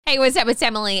Hey, what's up? It's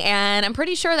Emily, and I'm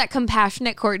pretty sure that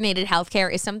compassionate, coordinated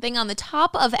healthcare is something on the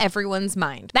top of everyone's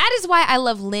mind. That is why I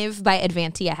love Live by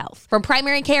Advantia Health. From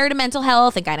primary care to mental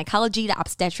health and gynecology to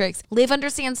obstetrics, Live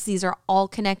understands these are all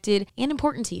connected and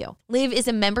important to you. Live is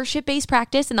a membership-based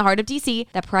practice in the heart of DC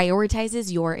that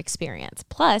prioritizes your experience.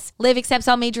 Plus, Live accepts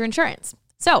all major insurance.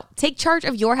 So, take charge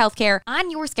of your healthcare on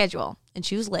your schedule and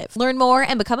choose Live. Learn more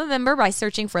and become a member by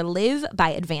searching for Live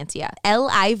by Advantia.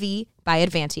 Liv by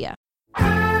Advantia.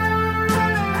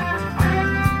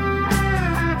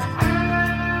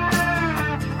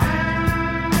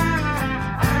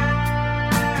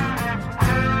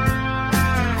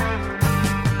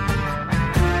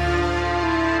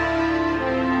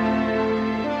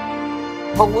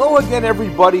 Hello again,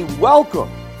 everybody. Welcome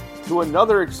to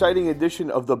another exciting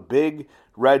edition of the Big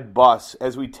Red Bus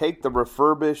as we take the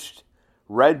refurbished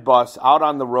red bus out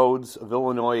on the roads of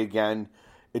Illinois again.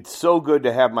 It's so good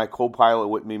to have my co-pilot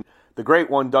with me, the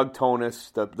great one, Doug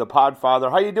Thonus, the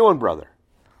Podfather. How you doing, brother?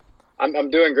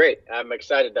 I'm doing great. I'm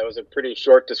excited. That was a pretty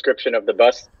short description of the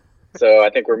bus, so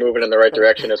I think we're moving in the right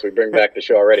direction as we bring back the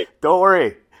show already. Don't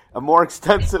worry. A more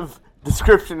extensive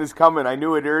description is coming. I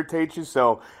knew it irritates you,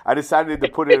 so I decided to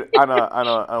put it on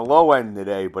a low end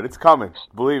today, but it's coming.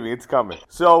 Believe me, it's coming.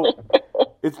 So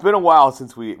it's been a while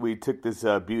since we took this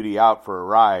beauty out for a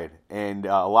ride, and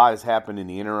a lot has happened in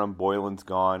the interim. Boylan's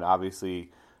gone.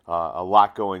 Obviously, a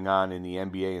lot going on in the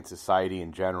NBA and society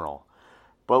in general.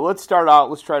 But let's start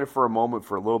out. Let's try to, for a moment,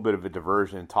 for a little bit of a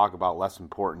diversion, and talk about less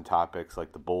important topics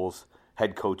like the Bulls'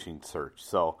 head coaching search.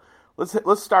 So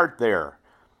let's start there.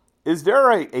 Is there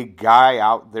a guy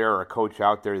out there, or a coach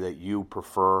out there that you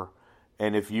prefer?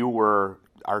 And if you were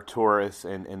Arturis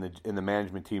and the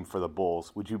management team for the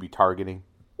Bulls, would you be targeting?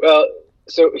 Well,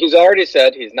 so he's already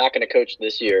said he's not going to coach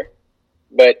this year.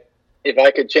 But if I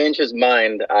could change his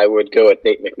mind, I would go with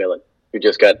Nate McMillan, who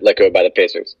just got let go by the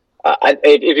Pacers.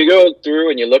 If you go through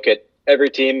and you look at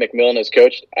every team McMillan has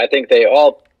coached, I think they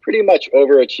all pretty much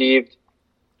overachieved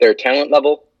their talent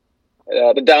level.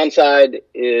 The downside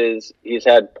is he's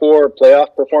had poor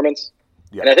playoff performance.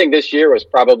 Yeah. And I think this year was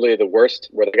probably the worst,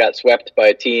 where they got swept by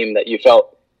a team that you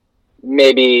felt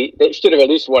maybe they should have at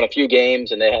least won a few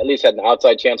games and they at least had an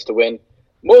outside chance to win.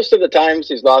 Most of the times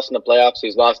he's lost in the playoffs,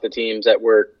 he's lost to teams that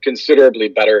were considerably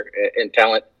better in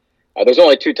talent. There's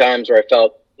only two times where I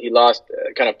felt he lost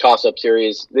a kind of toss-up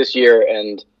series this year,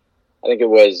 and I think it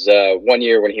was 1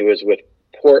 year when he was with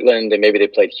Portland, and maybe they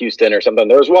played Houston or something.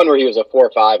 There was one where he was a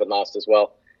 4-5 and lost as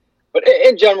well. But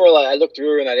in general, I looked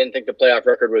through and I didn't think the playoff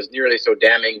record was nearly so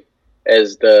damning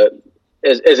as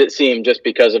it seemed, just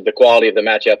because of the quality of the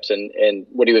matchups and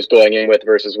what he was going in with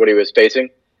versus what he was facing.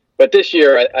 But this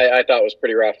year, I thought was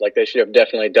pretty rough. Like, they should have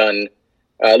definitely done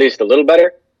at least a little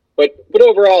better. But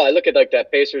overall, I look at like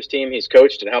that Pacers team he's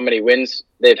coached and how many wins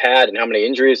they've had and how many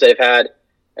injuries they've had,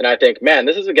 and I think, man,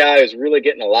 this is a guy who's really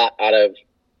getting a lot out of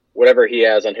whatever he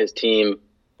has on his team.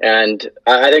 And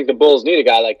I think the Bulls need a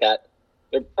guy like that.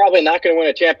 They're probably not going to win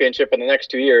a championship in the next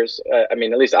 2 years. I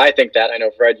mean, at least I think that. I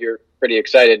know, Fred, you're pretty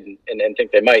excited and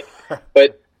think they might.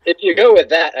 But if you go with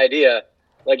that idea,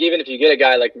 like even if you get a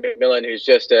guy like McMillan who's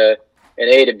just an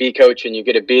A to B coach and you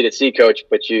get a B to C coach,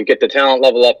 but you get the talent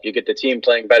level up, you get the team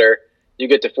playing better, you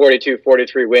get to 42,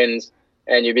 43 wins,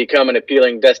 and you become an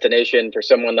appealing destination for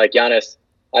someone like Giannis,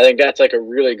 I think that's like a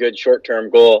really good short-term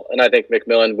goal, and I think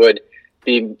McMillan would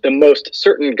be the most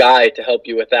certain guy to help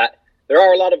you with that. There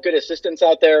are a lot of good assistants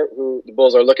out there who the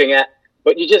Bulls are looking at,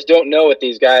 but you just don't know with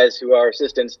these guys who are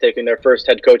assistants taking their first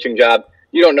head coaching job.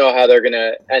 You don't know how they're going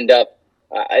to end up.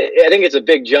 I think it's a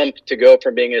big jump to go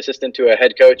from being an assistant to a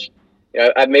head coach. You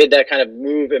know, I've made that kind of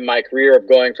move in my career of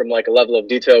going from like a level of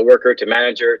detail worker to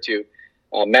manager to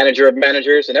manager of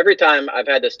managers, and every time I've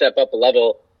had to step up a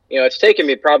level, you know, it's taken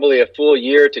me probably a full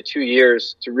year to 2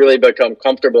 years to really become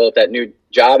comfortable with that new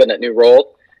job and that new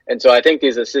role. And so I think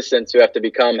these assistants who have to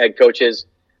become head coaches,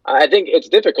 I think it's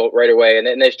difficult right away,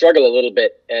 and they struggle a little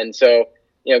bit. And so,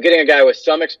 you know, getting a guy with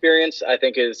some experience, I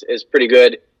think is pretty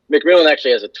good. McMillan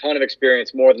actually has a ton of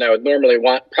experience, more than I would normally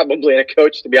want probably in a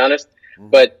coach, to be honest.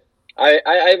 Mm-hmm. But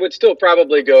I would still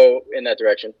probably go in that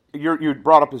direction. You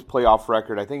brought up his playoff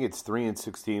record. I think it's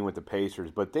 3-16 with the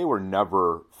Pacers, but they were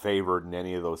never favored in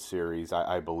any of those series,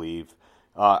 I believe.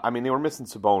 I mean, they were missing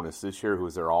Sabonis this year, who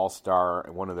was their all-star,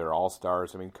 one of their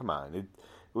all-stars. I mean, come on. It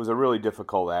was a really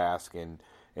difficult ask, and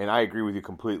I agree with you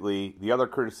completely. The other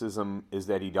criticism is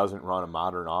that he doesn't run a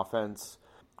modern offense,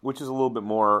 which is a little bit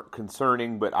more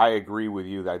concerning, but I agree with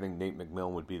you that I think Nate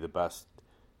McMillan would be the best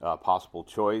possible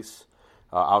choice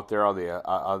out there, all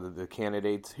the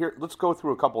candidates. Here, let's go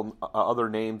through a couple other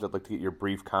names. I'd like to get your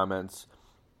brief comments.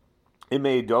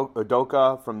 Ime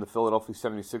Udoka from the Philadelphia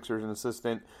 76ers, an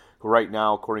assistant, who right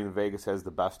now, according to Vegas, has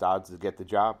the best odds to get the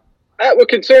job. What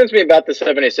concerns me about the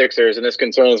 76ers, and this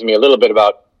concerns me a little bit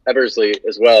about Eversley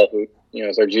as well, who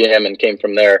is our GM and came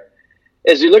from there,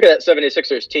 is you look at that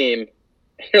 76ers team,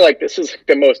 you're like, this is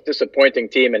the most disappointing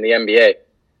team in the NBA.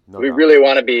 We really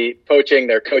want to be poaching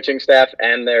their coaching staff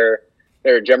and their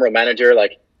general manager.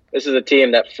 Like, this is a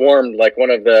team that formed like one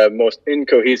of the most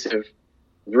incohesive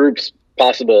groups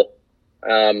possible,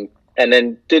 and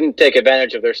then didn't take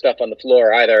advantage of their stuff on the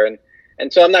floor either.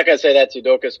 And so I'm not going to say that's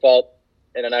Udoka's fault,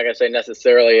 and I'm not going to say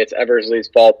necessarily it's Eversley's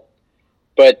fault,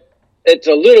 but it's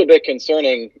a little bit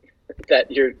concerning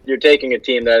that you're taking a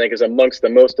team that I think is amongst the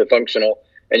most dysfunctional,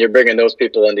 and you're bringing those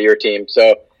people into your team.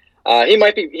 So he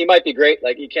might be great.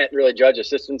 Like, you can't really judge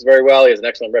assistants very well. He has an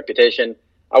excellent reputation.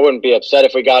 I wouldn't be upset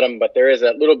if we got him, but there is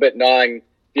that little bit gnawing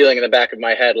feeling in the back of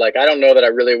my head. Like, I don't know that I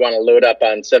really want to load up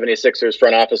on 76ers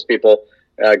front office people,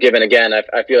 given, again,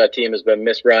 I feel that team has been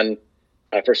misrun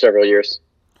for several years.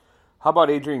 How about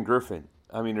Adrian Griffin?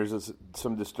 I mean, there's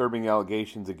some disturbing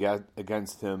allegations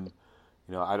against him.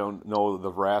 I don't know the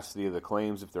veracity of the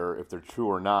claims, if they're true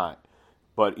or not.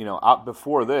 But,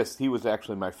 before this, he was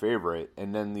actually my favorite,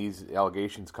 and then these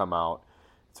allegations come out.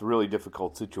 It's a really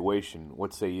difficult situation.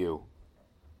 What say you?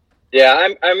 Yeah,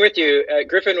 I'm with you.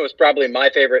 Griffin was probably my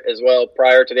favorite as well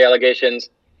prior to the allegations.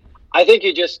 I think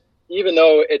you just, even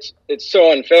though it's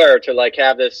so unfair to like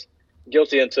have this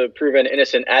guilty until proven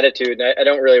innocent attitude, and I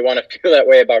don't really want to feel that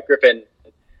way about Griffin.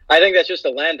 I think that's just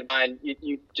a landmine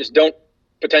you just don't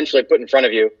potentially put in front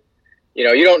of you.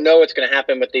 You don't know what's going to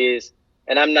happen with these,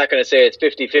 and I'm not going to say it's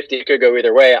 50-50. It could go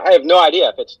either way. I have no idea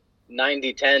if it's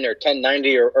 90-10 or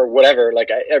 10-90 or whatever. Like,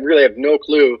 I really have no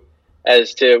clue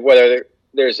as to whether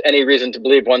there's any reason to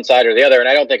believe one side or the other, and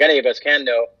I don't think any of us can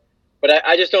know. But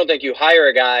I just don't think you hire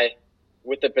a guy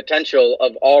with the potential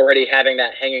of already having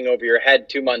that hanging over your head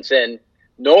 2 months in,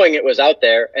 knowing it was out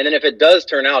there, and then if it does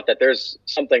turn out that there's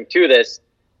something to this,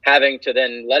 having to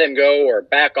then let him go or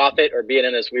back off it or being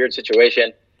in this weird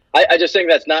situation. I just think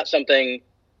that's not something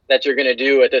that you're going to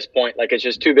do at this point. Like, it's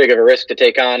just too big of a risk to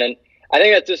take on. And I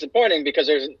think that's disappointing because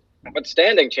there's an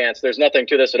outstanding chance there's nothing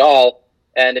to this at all.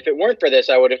 And if it weren't for this,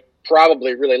 I would have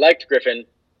probably really liked Griffin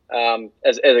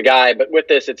as a guy. But with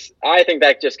this, I think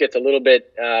that just gets a little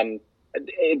bit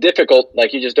difficult.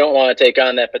 Like, you just don't want to take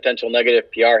on that potential negative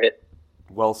PR hit.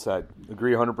 Well said.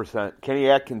 Agree 100%. Kenny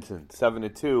Atkinson,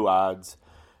 7-2 odds.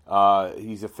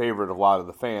 He's a favorite of a lot of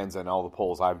the fans and all the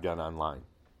polls I've done online.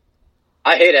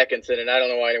 I hate Atkinson, and I don't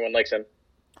know why anyone likes him.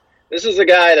 This is a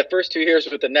guy, the first 2 years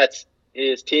with the Nets,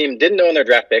 his team didn't own their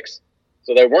draft picks,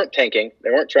 so they weren't tanking. They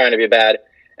weren't trying to be bad,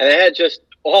 and they had just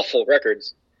awful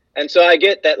records. And so I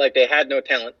get that, like, they had no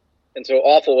talent, and so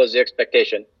awful was the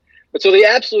expectation. But so the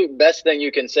absolute best thing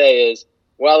you can say is,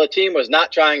 while the team was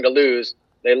not trying to lose,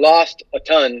 they lost a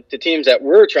ton to teams that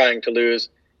were trying to lose,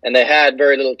 and they had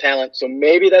very little talent. So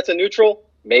maybe that's a neutral,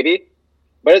 maybe.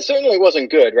 But it certainly wasn't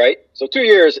good, right? So 2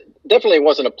 years definitely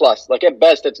wasn't a plus. Like, at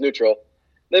best, it's neutral.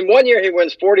 Then 1 year he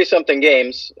wins 40-something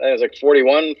games. It was like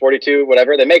 41, 42,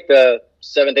 whatever. They make the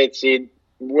 7th, 8th seed,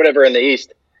 whatever, in the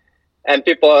East. And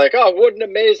people are like, oh, what an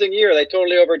amazing year. They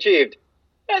totally overachieved.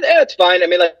 And it's fine. I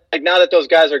mean, like now that those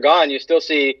guys are gone, you still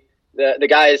see the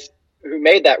guys who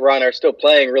made that run are still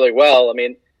playing really well. I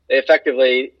mean, they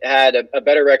effectively had a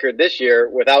better record this year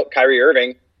without Kyrie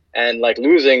Irving and like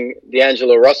losing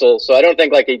D'Angelo Russell. So I don't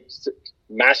think like he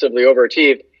massively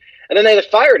overachieved. And then they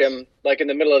fired him like in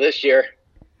the middle of this year.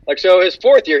 Like, so his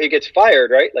 4th year, he gets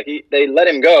fired, right? Like they let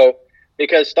him go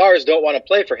because stars don't want to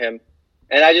play for him.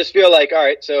 And I just feel like, all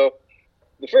right, so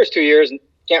the first 2 years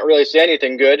can't really say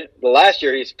anything good. The last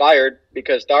year he's fired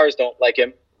because stars don't like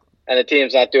him and the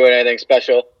team's not doing anything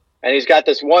special. And he's got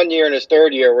this 1 year in his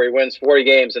 3rd year where he wins 40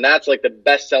 games, and that's like the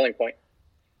best selling point.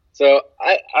 So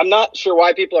I'm not sure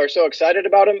why people are so excited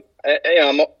about him.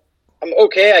 I'm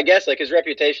okay, I guess. Like, his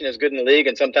reputation is good in the league,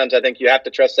 and sometimes I think you have to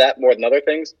trust that more than other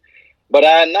things. But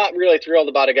I'm not really thrilled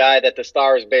about a guy that the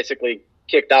Stars basically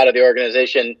kicked out of the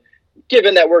organization,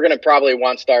 given that we're going to probably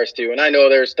want stars too. And I know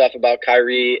there's stuff about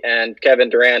Kyrie and Kevin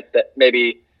Durant that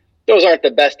maybe those aren't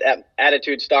the best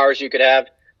attitude stars you could have,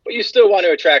 but you still want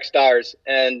to attract stars.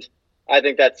 And I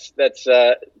think that's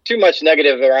too much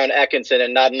negative around Atkinson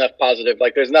and not enough positive.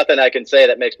 Like, there's nothing I can say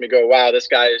that makes me go, wow, this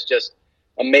guy is just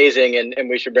amazing and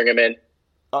we should bring him in.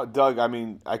 Doug, I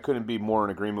mean, I couldn't be more in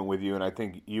agreement with you, and I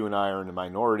think you and I are in the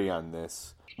minority on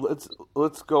this. Let's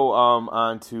go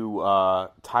on to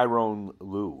Tyrone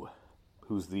Lue,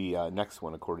 who's the next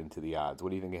one according to the odds. What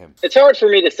do you think of him? It's hard for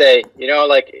me to say.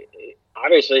 Like,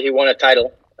 obviously he won a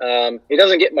title. He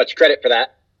doesn't get much credit for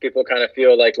that. People kind of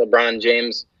feel like LeBron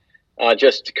James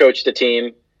just to coach the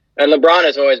team. And LeBron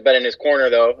has always been in his corner,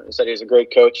 though, and said he's a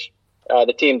great coach.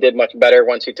 The team did much better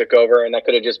once he took over, and that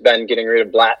could have just been getting rid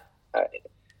of Blatt.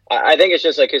 I think it's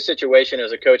just like his situation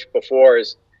as a coach before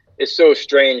is so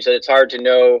strange that it's hard to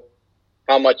know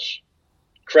how much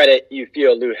credit you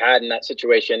feel Lou had in that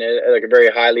situation, like a very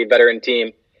highly veteran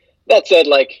team. That said,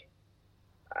 like,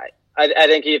 I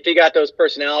think if he got those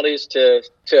personalities to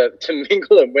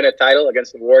mingle and win a title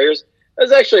against the Warriors,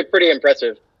 that's actually pretty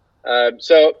impressive.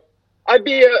 So I'd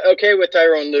be okay with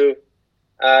Tyronn Lue.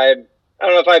 I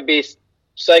don't know if I'd be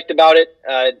psyched about it.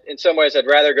 In some ways, I'd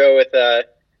rather go with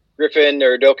Griffin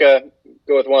or Udoka,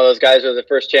 go with one of those guys with the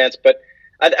first chance. But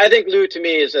I think Lue, to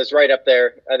me, is right up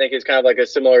there. I think he's kind of like a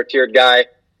similar tiered guy.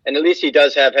 And at least he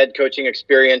does have head coaching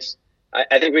experience.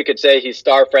 I think we could say he's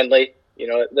star-friendly,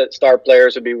 that star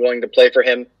players would be willing to play for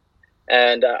him.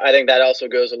 And I think that also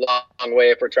goes a long way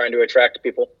if we're trying to attract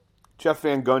people. Jeff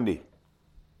Van Gundy.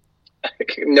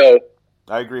 No.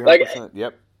 I agree 100%.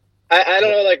 Yep. I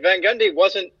don't know, like Van Gundy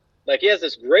wasn't, like he has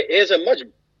a much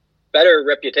better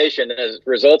reputation than his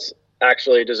results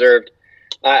actually deserved.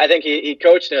 I think he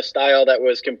coached in a style that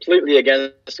was completely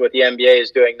against what the NBA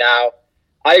is doing now.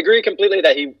 I agree completely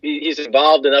that he's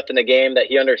evolved enough in the game that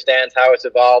he understands how it's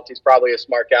evolved. He's probably a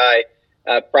smart guy,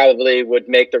 probably would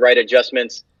make the right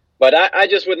adjustments. But I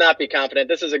just would not be confident.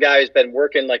 This is a guy who's been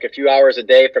working like a few hours a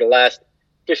day for the last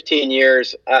 15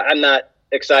 years. I'm not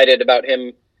excited about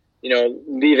him,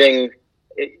 leaving,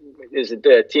 is it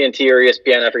the TNT or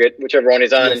ESPN? I forget, whichever one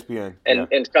he's on, ESPN,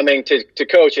 and coming to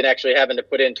coach and actually having to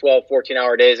put in 12,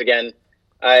 14-hour days again.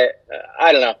 I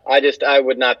don't know. I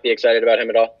would not be excited about him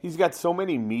at all. He's got so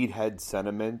many meathead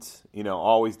sentiments,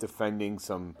 always defending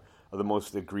some of the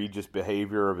most egregious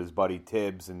behavior of his buddy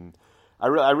Tibbs, and I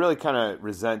really kind of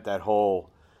resent that whole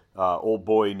old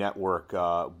boy network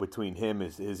between him,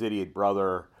 his idiot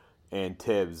brother, and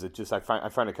Tibbs. It just I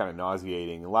find it kind of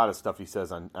nauseating. A lot of stuff he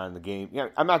says on the game.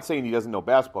 I'm not saying he doesn't know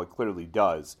basketball. He clearly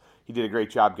does. He did a great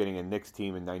job getting a Knicks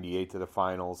team in '98 to the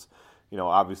finals.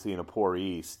 Obviously in a poor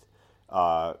East.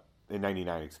 In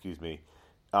 '99, excuse me,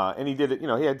 and he did it.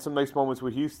 He had some nice moments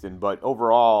with Houston, but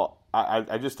overall,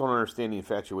 I just don't understand the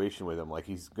infatuation with him. Like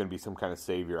he's going to be some kind of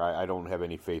savior. I don't have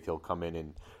any faith he'll come in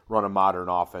and run a modern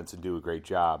offense and do a great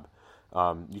job.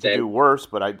 You can do worse,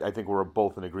 but I think we're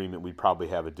both in agreement. We'd probably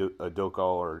have a Udoka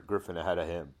or Griffin ahead of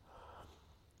him.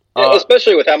 Yeah,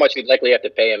 especially with how much you'd likely have to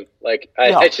pay him. Like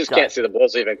I just can't see the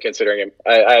Bulls even considering him.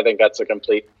 I think that's a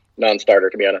complete non-starter,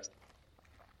 to be honest.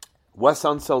 Wes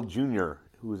Unseld Jr.,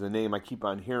 who is a name I keep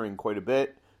on hearing quite a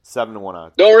bit, 7-1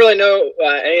 odds. Don't really know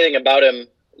anything about him.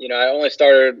 I only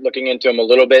started looking into him a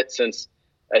little bit since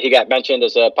he got mentioned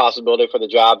as a possibility for the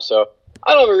job. So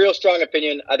I don't have a real strong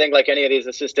opinion. I think like any of these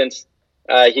assistants,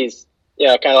 he's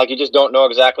kind of like you just don't know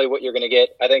exactly what you're going to get.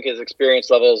 I think his experience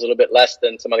level is a little bit less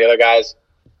than some of the other guys,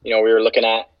 we were looking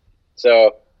at.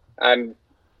 So I don't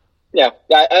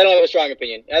have a strong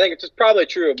opinion. I think it's just probably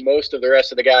true of most of the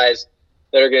rest of the guys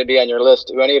that are going to be on your list.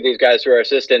 Any of these guys who are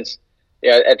assistants,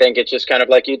 I think it's just kind of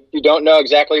like you don't know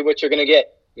exactly what you're going to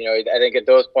get. I think at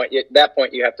that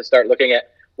point you have to start looking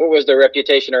at what was their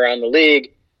reputation around the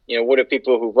league. What do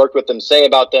people who've worked with them say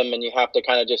about them, and you have to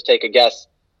kind of just take a guess.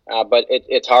 But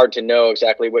it's hard to know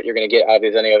exactly what you're going to get out of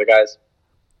these any other guys.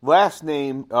 Last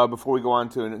name before we go on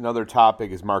to another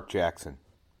topic is Mark Jackson.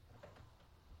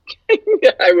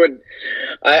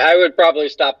 I would probably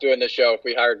stop doing this show if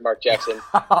we hired Mark Jackson.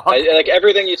 Like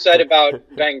everything you said about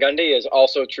Van Gundy is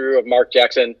also true of Mark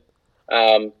Jackson.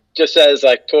 Just says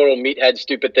like total meathead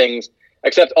stupid things,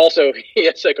 except also he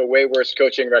has like a way worse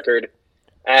coaching record.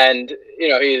 And,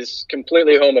 he's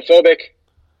completely homophobic.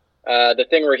 The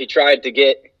thing where he tried to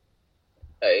get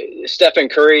Stephen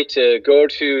Curry to go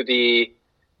to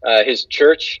his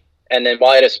church, and then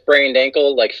while he had a sprained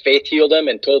ankle, like faith healed him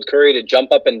and told Curry to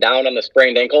jump up and down on the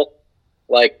sprained ankle.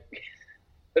 Like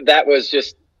that was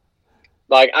just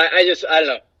like, I don't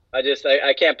know.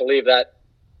 I can't believe that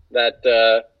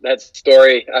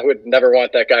story. I would never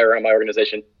want that guy around my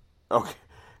organization. Okay.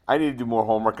 I need to do more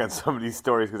homework on some of these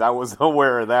stories because I wasn't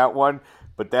aware of that one,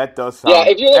 but that does sound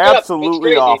if you look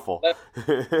absolutely awful.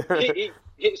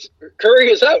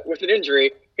 Curry is out with an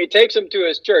injury. He takes him to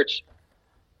his church.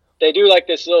 They do like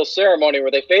this little ceremony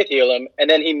where they faith heal him, and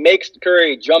then he makes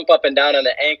Curry jump up and down on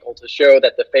the ankle to show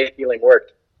that the faith healing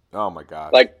worked. Oh my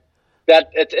God! Like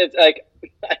that, it's like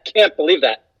I can't believe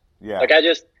that. Yeah. Like I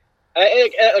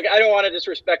don't want to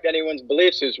disrespect anyone's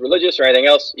beliefs who's religious or anything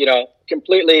else.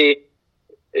 Completely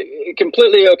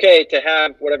okay to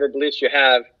have whatever beliefs you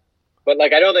have, but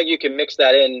like I don't think you can mix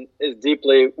that in as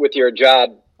deeply with your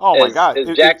job. Oh my God!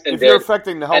 As Jackson if you're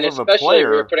affecting the health of a player, especially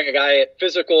we're putting a guy at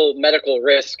physical medical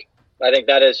risk, I think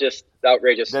that is just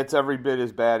outrageous. That's every bit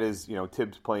as bad as,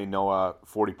 Tibbs playing Noah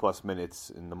 40-plus minutes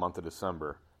in the month of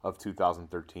December of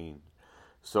 2013.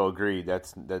 So agreed.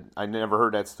 That I never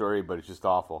heard that story, but it's just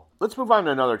awful. Let's move on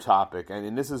to another topic,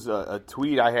 and this is a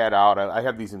tweet I had out. I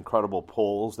have these incredible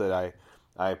polls that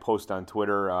I post on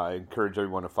Twitter. I encourage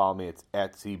everyone to follow me. It's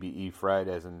at CBEFred,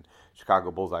 as in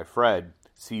Chicago Bullseye Fred,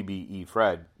 CBE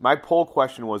Fred. My poll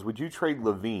question was, would you trade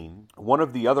LaVine, one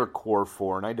of the other core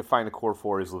four, and I define the core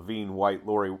four as LaVine, White,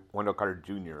 Laurie, Wendell Carter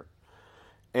Jr.,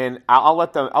 and I'll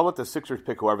let the Sixers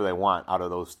pick whoever they want out of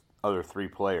those other three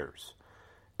players.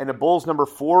 And the Bulls number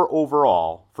 4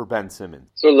 overall for Ben Simmons.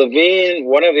 So LaVine,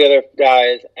 one of the other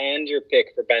guys, and your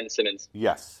pick for Ben Simmons.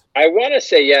 Yes. I want to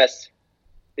say yes,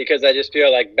 because I just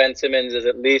feel like Ben Simmons is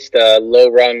at least a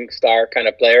low-rung star kind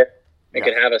of player and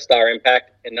can have a star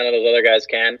impact, and none of those other guys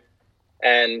can.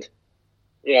 And,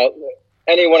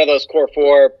 any one of those core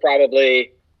four,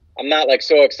 probably, I'm not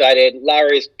so excited.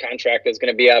 Lowry's contract is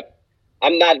going to be up.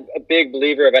 I'm not a big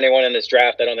believer of anyone in this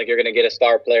draft. I don't think you're going to get a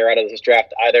star player out of this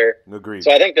draft either. Agreed.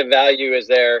 So I think the value is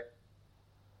there.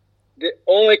 The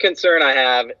only concern I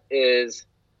have is,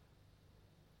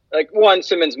 one,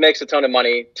 Simmons makes a ton of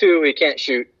money. 2, he can't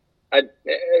shoot. I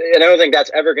don't think that's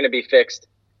ever going to be fixed.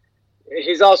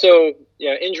 He's also,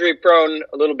 injury prone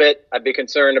a little bit. I'd be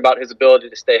concerned about his ability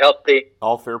to stay healthy.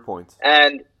 All fair points.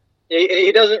 And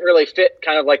he doesn't really fit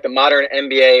kind of like the modern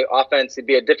NBA offense. He'd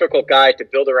be a difficult guy to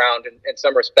build around in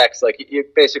some respects. You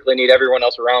basically need everyone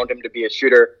else around him to be a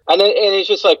shooter. And he's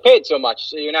just paid so much.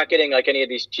 So you're not getting any of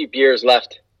these cheap years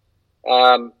left.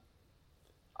 I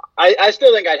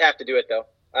still think I'd have to do it though.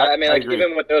 I mean,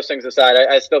 even with those things aside,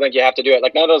 I still think you have to do it.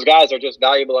 None of those guys are just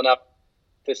valuable enough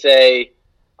to say,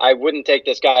 I wouldn't take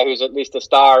this guy who's at least a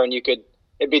star, and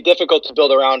it'd be difficult to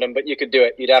build around him, but you could do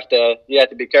it. You'd have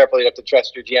to be careful. You'd have to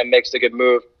trust your GM makes a good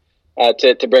move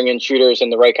to bring in shooters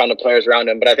and the right kind of players around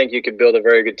him. But I think you could build a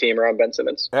very good team around Ben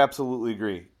Simmons. Absolutely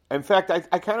agree. In fact,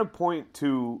 I kind of point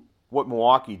to what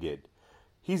Milwaukee did.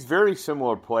 He's very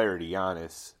similar player to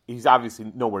Giannis. He's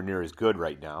obviously nowhere near as good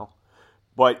right now.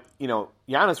 But,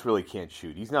 Giannis really can't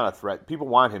shoot. He's not a threat. People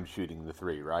want him shooting the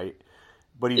three, right?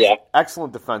 But he's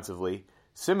excellent defensively.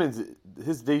 Simmons,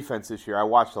 his defense this year, I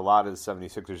watched a lot of the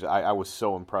 76ers. I was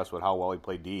so impressed with how well he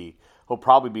played D. He'll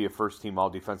probably be a first-team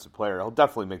all-defensive player. He'll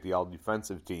definitely make the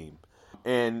all-defensive team.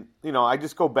 And, I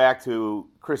just go back to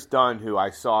Chris Dunn, who I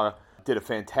saw did a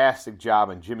fantastic job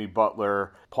on Jimmy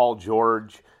Butler, Paul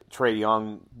George, Trae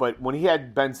Young. But when he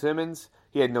had Ben Simmons,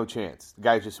 he had no chance. The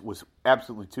guy just was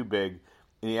absolutely too big,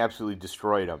 and he absolutely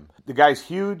destroyed him. The guy's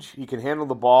huge. He can handle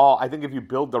the ball. I think if you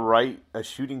build a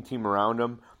shooting team around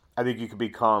him, I think you could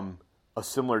become a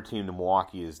similar team to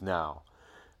Milwaukee is now.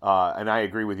 And I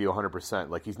agree with you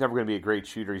 100%. He's never going to be a great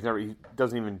shooter. He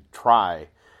doesn't even try.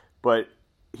 But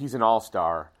he's an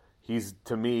all-star. He's,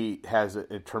 to me, has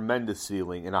a tremendous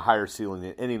ceiling and a higher ceiling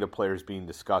than any of the players being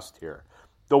discussed here.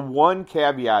 The one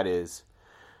caveat is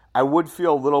I would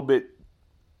feel a little bit,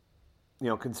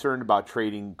 concerned about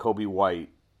trading Kobe White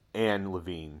and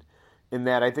LaVine. In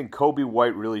that I think Kobe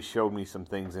White really showed me some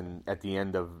things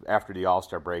after the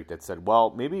All-Star break that said,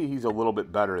 well, maybe he's a little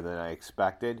bit better than I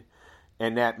expected,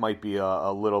 and that might be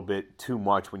a little bit too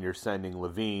much when you're sending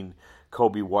LaVine,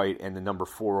 Kobe White, and the number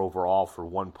 4 overall for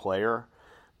one player.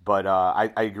 But I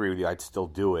agree with you. I'd still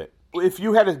do it. If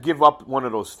you had to give up one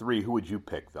of those 3, who would you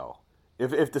pick, though?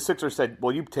 If the Sixers said,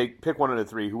 well, pick one of the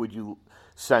 3, who would you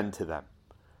send to them?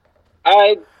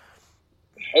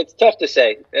 It's tough to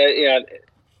say.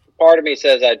 Part of me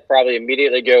says I'd probably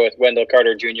immediately go with Wendell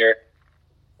Carter Jr.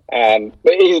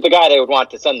 But he's the guy they would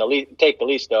want to take the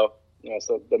least, though.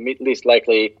 So the least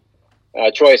likely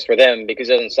choice for them because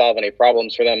it doesn't solve any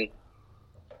problems for them.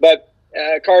 But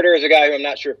Carter is a guy who I'm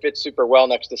not sure fits super well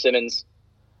next to Simmons,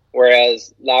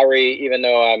 whereas Lowry, even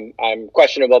though I'm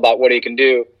questionable about what he can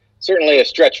do, certainly a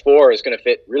stretch 4 is going to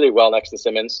fit really well next to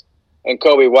Simmons. And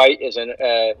Kobe White is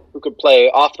who could play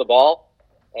off the ball.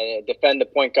 Defend the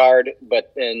point guard,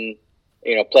 but then,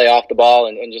 play off the ball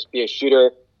and just be a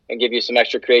shooter and give you some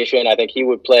extra creation. I think he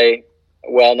would play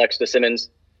well next to Simmons.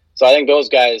 So I think those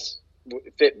guys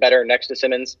fit better next to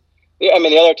Simmons. The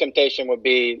other temptation would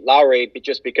be Lowry,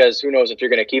 just because who knows if you're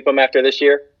going to keep him after this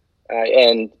year.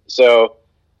 And so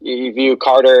you view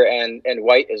Carter and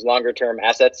White as longer-term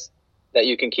assets that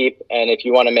you can keep. And if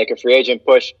you want to make a free agent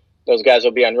push, those guys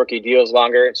will be on rookie deals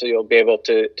longer, so you'll be able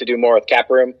to do more with cap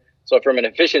room. So from an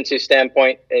efficiency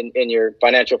standpoint in your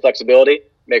financial flexibility,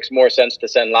 it makes more sense to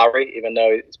send Lowry, even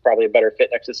though it's probably a better fit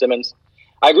next to Simmons.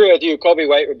 I agree with you. Kobe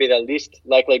White would be the least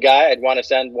likely guy I'd want to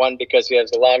send, one, because he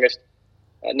has the longest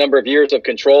number of years of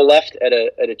control left at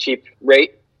a cheap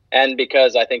rate, and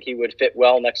because I think he would fit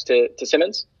well next to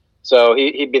Simmons. So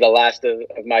he'd be the last of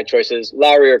my choices.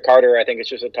 Lowry or Carter, I think it's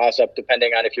just a toss-up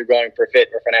depending on if you're going for fit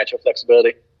or financial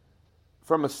flexibility.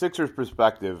 From a Sixers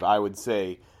perspective, I would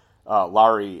say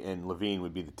Lowry and LaVine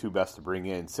would be the two best to bring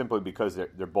in, simply because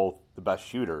they're both the best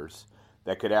shooters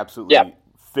that could absolutely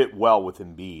fit well with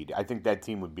Embiid. I think that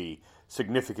team would be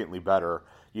significantly better.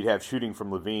 You'd have shooting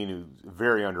from LaVine, who's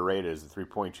very underrated as a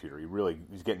three-point shooter.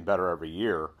 He's getting better every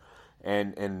year.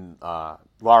 And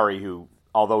Lowry, who,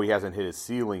 although he hasn't hit his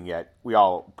ceiling yet, we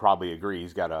all probably agree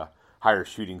he's got a higher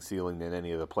shooting ceiling than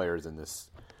any of the players in this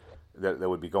that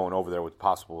would be going over there, with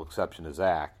possible exception of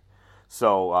Zach.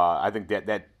 So I think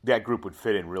that group would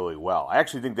fit in really well. I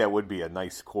actually think that would be a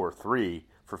nice core three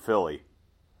for Philly.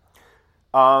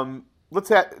 Let's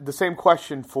have the same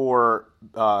question for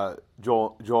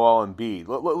Joel Embiid.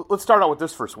 Let's start out with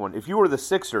this first one. If you were the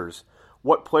Sixers,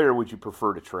 what player would you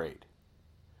prefer to trade?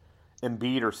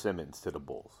 Embiid or Simmons to the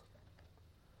Bulls?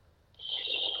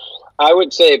 I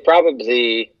would say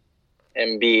probably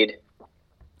Embiid.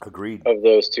 Agreed. Of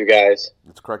those two guys.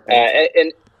 That's correct.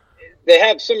 And they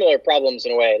have similar problems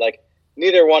in a way. Like,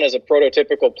 neither one is a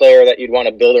prototypical player that you'd want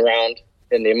to build around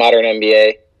in the modern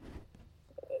NBA.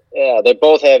 Yeah, they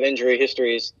both have injury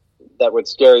histories that would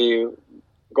scare you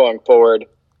going forward.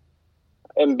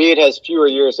 Embiid has fewer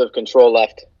years of control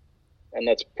left, and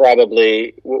that's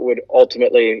probably what would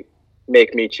ultimately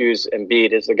make me choose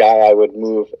Embiid as the guy I would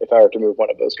move if I were to move one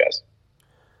of those guys.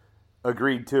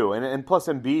 Agreed, too. And plus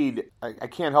Embiid, I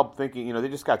can't help thinking, they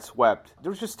just got swept.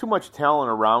 There was just too much talent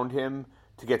around him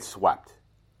to get swept.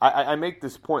 I make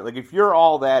this point, like, if you're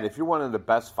all that, if you're one of the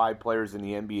best 5 players in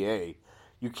the NBA,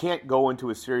 you can't go into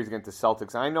a series against the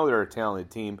Celtics. And I know they're a talented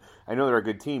team. I know they're a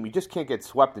good team. You just can't get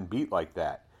swept and beat like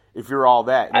that if you're all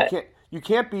that. You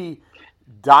can't be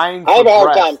dying for I have a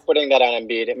hard breath. time putting that on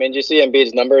Embiid. I mean, did you see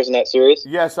Embiid's numbers in that series?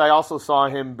 Yes, I also saw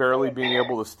him barely being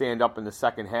able to stand up in the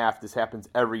second half. This happens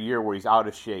every year where he's out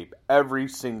of shape. Every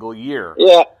single year.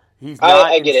 Yeah. He's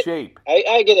not in get shape.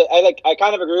 I get it. I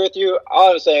kind of agree with you.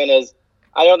 All I'm saying is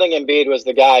I don't think Embiid was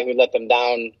the guy who let them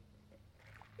down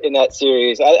in that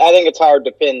series. I think it's hard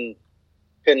to pin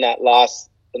that loss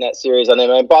in that series on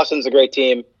him. I mean, Boston's a great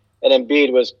team, and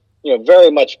Embiid was, very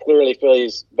much clearly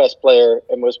Philly's best player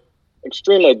and was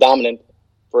extremely dominant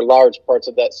for large parts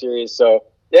of that series. So,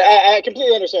 yeah, I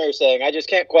completely understand what you're saying. I just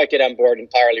can't quite get on board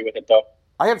entirely with it, though.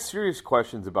 I have serious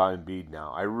questions about Embiid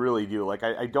now. I really do. Like,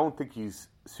 I don't think he's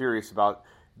serious about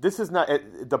 – this is not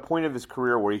at the point of his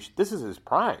career where this is his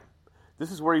prime.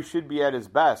 This is where he should be at his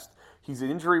best. He's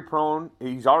injury prone.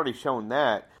 He's already shown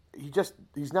that.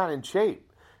 He's not in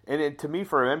shape. And to me,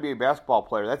 for an NBA basketball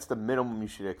player, that's the minimum you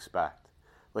should expect.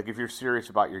 Like, if you're serious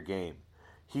about your game.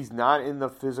 He's not in the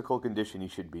physical condition he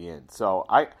should be in. So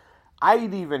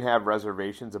I'd even have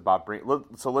reservations about bringing.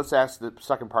 So let's ask the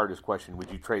second part of this question: would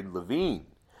you trade LaVine,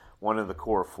 one of the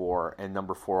core 4 and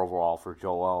number 4 overall, for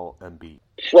Joel Embiid?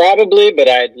 Probably, but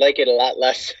I'd like it a lot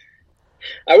less.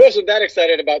 I wasn't that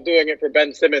excited about doing it for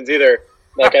Ben Simmons either.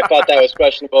 Like, I thought that was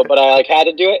questionable, but I had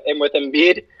to do it. And with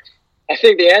Embiid, I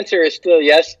think the answer is still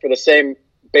yes, for the same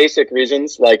basic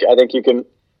reasons. Like, I think you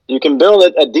can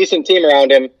build a decent team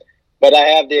around him. But I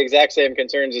have the exact same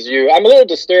concerns as you. I'm a little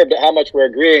disturbed at how much we're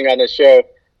agreeing on this show,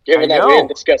 given that we didn't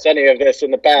discuss any of this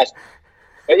in the past.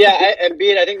 But yeah,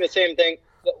 Embiid, I think the same thing.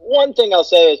 The one thing I'll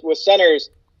say is with centers,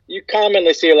 you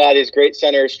commonly see a lot of these great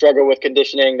centers struggle with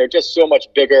conditioning. They're just so much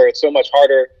bigger. It's so much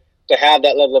harder to have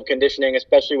that level of conditioning,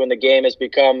 especially when the game has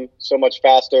become so much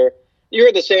faster. You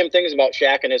heard the same things about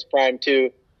Shaq in his prime, too.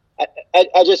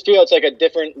 I just feel it's like a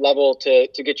different level to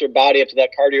get your body up to that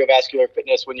cardiovascular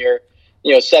fitness when you're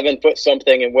 7 foot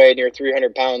something and weigh near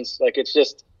 300 pounds. Like, it's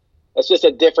just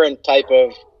a different type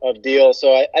of deal.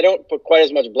 So I don't put quite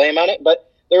as much blame on it,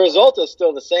 but the result is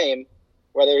still the same,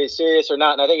 whether he's serious or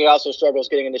not. And I think he also struggles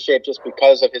getting into shape just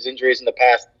because of his injuries in the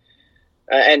past,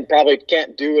 and probably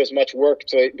can't do as much work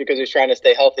because he's trying to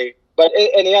stay healthy. But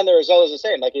in the end, the result is the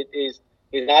same. Like, he's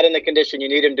not in the condition you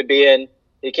need him to be in.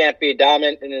 He can't be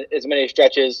dominant in as many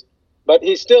stretches. But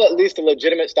he's still at least a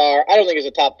legitimate star. I don't think he's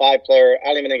a top 5 player. I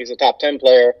don't even think he's a top 10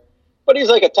 player. But he's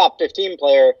like a top 15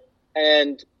 player.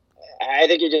 And I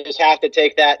think you just have to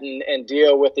take that and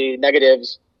deal with the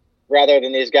negatives rather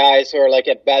than these guys who are, like,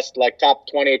 at best, like, top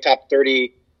 20, top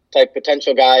 30 type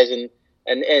potential guys and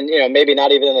maybe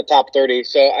not even in the top 30.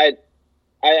 So I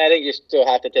think you still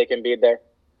have to take Embiid there.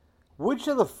 Which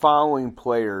of the following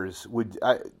players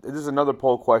this is another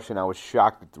poll question. I was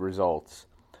shocked at the results.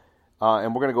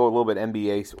 And we're going to go a little bit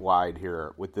NBA-wide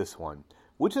here with this one.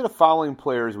 Which of the following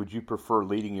players would you prefer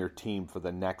leading your team for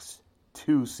the next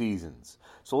 2 seasons?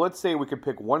 So let's say we could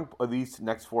pick one of these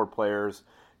next 4 players,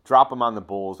 drop them on the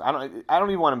Bulls. I don't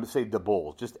even want to say the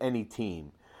Bulls, just any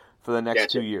team. for the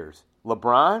next 2 years.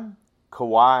 LeBron,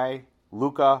 Kawhi,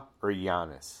 Luka, or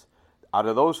Giannis? Out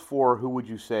of those four, who would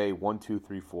you say 1, 2,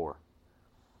 3, 4?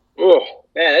 Oh,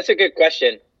 man, that's a good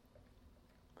question.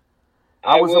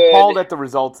 I was appalled at the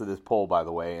results of this poll, by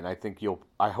the way, and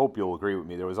I hope you'll agree with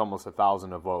me. There was almost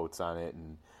 1,000 votes on it,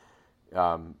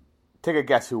 and take a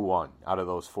guess who won out of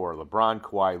those four: LeBron,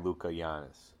 Kawhi, Luka,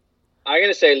 Giannis. I'm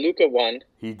gonna say Luka won.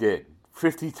 He did.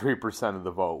 53% of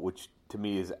the vote, which to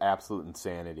me is absolute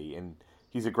insanity. And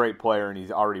he's a great player, and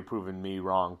he's already proven me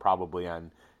wrong probably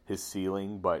on his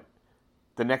ceiling. But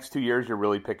the next 2 years, you're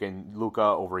really picking Luka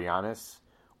over Giannis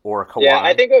or Kawhi. Yeah,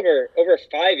 I think over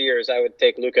 5 years, I would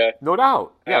take Luka. No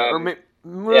doubt.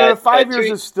 Yeah, 5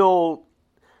 years is still,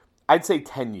 I'd say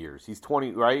 10 years. He's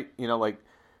 20, right?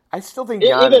 I still think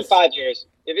Giannis. Even 5 years.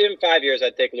 If even 5 years,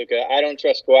 I'd take Luka. I don't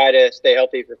trust Kawhi to stay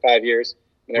healthy for 5 years.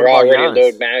 And they're already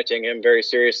load managing him very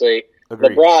seriously.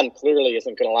 Agreed. LeBron clearly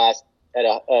isn't going to last at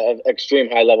an extreme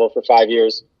high level for 5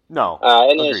 years. No.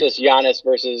 And then it's just Giannis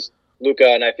versus Luka,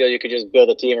 and I feel you could just build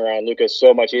a team around Luka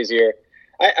so much easier.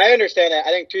 I understand that. I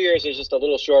think 2 years is just a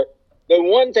little short. The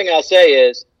one thing I'll say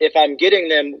is, if I'm getting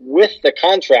them with the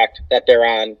contract that they're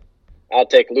on, I'll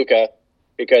take Luka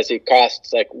because he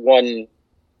costs like 1/5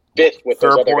 what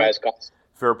those other guys cost.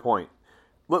 Fair point.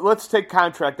 Let's take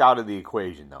contract out of the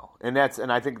equation, though, and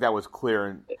I think that was clear.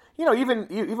 And even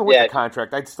with the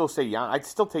contract, I'd still say I'd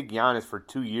still take Giannis for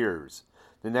 2 years.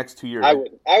 The next 2 years, I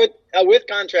would with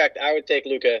contract, I would take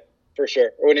Luka for sure.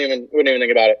 I wouldn't even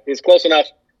think about it. He's close enough,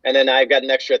 and then I've got an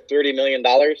extra $30 million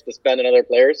to spend on other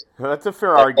players. That's a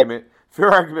fair argument.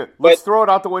 Fair argument. Let's throw it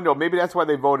out the window. Maybe that's why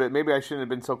they voted. Maybe I shouldn't have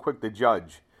been so quick to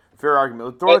judge. Fair argument.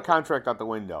 Let's throw the contract out the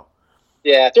window.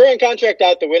 Yeah, throwing contract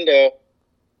out the window.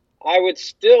 I would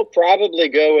still probably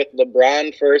go with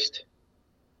LeBron first,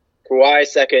 Kawhi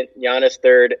second, Giannis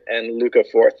third, and Luka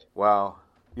fourth. Wow.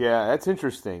 Yeah, that's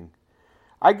interesting.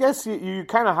 I guess you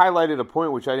kind of highlighted a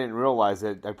point which I didn't realize,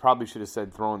 that I probably should have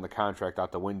said throwing the contract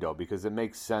out the window, because it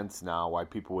makes sense now why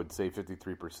people would say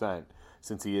 53%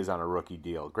 since he is on a rookie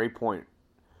deal. Great point.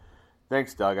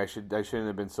 Thanks, Doug. I shouldn't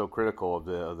have been so critical of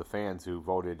the fans who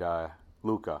voted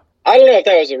Luka. I don't know if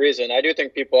that was the reason. I do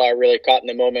think people are really caught in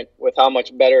the moment with how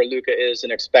much better Luka is than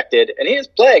expected. And he is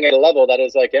playing at a level that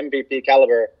is like MVP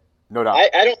caliber. No doubt.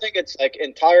 I don't think it's like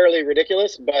entirely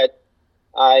ridiculous, but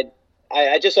I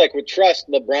just would trust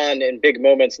LeBron in big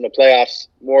moments in the playoffs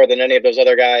more than any of those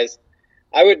other guys.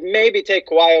 I would maybe take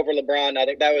Kawhi over LeBron. I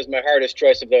think that was my hardest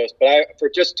choice of those. But for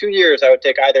just 2 years, I would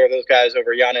take either of those guys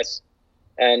over Giannis.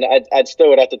 And I'd still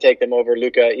would have to take them over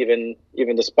Luka, even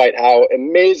despite how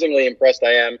amazingly impressed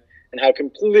I am and how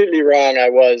completely wrong I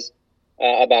was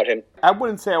about him. I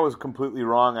wouldn't say I was completely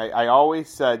wrong. I always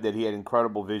said that he had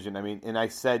incredible vision. And I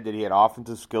said that he had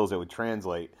offensive skills that would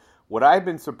translate. What I've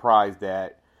been surprised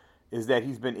at is that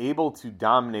he's been able to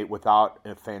dominate without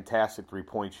a fantastic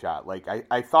three-point shot. Like,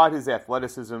 I thought his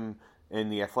athleticism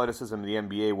and the athleticism of the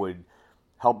NBA would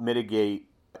help mitigate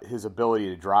his ability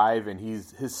to drive, and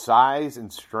his size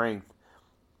and strength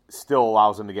still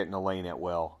allows him to get in the lane at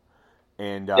will.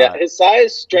 And his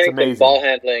size, strength, and ball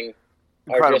handling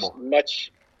are just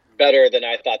much better than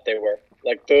I thought they were.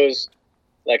 Like those,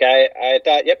 I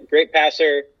thought, great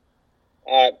passer,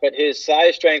 but his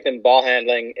size, strength, and ball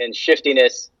handling, and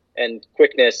shiftiness and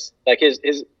quickness, like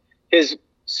his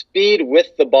speed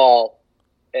with the ball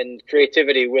and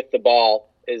creativity with the ball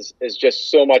is just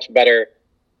so much better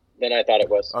than I thought it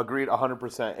was. Agreed,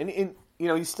 100%.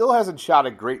 And he still hasn't shot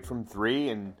it great from three,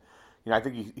 and I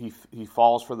think he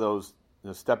falls for those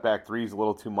step back threes a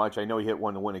little too much. I know he hit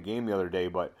one to win a game the other day,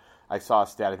 but I saw a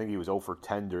stat. I think he was 0 for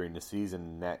 10 during the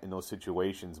season in those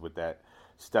situations with that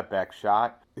step back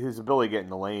shot. His ability to get in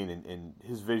the lane and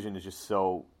his vision is just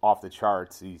so off the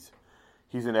charts.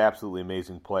 He's an absolutely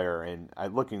amazing player. And I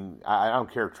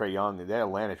don't care if Trae Young, that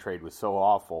Atlanta trade was so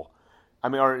awful. I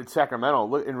mean, or Sacramento.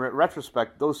 Look, in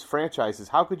retrospect, those franchises,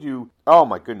 how could you? Oh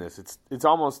my goodness, it's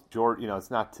almost Jordan. It's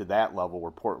not to that level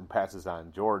where Portland passes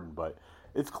on Jordan, but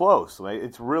it's close. Right?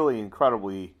 It's really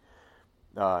incredibly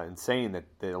insane that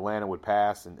Atlanta would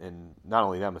pass, and not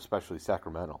only them, especially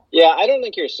Sacramento. Yeah, I don't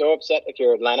think you're so upset if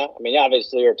you're Atlanta. I mean,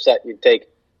 obviously you're upset. You'd take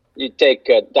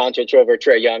Doncic over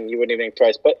Trae Young. You wouldn't even think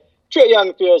twice. But Trae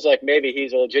Young feels like maybe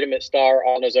he's a legitimate star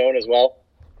on his own as well.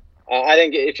 I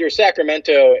think if you're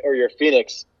Sacramento or you're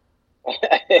Phoenix,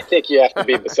 I think you have to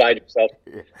be beside yourself.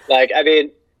 Like, I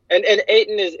mean, and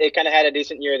Ayton it kind of had a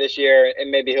decent year this year, and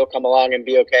maybe he'll come along and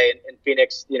be okay. And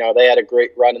Phoenix, they had a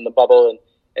great run in the bubble,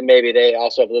 and maybe they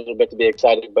also have a little bit to be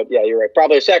excited. But yeah, you're right.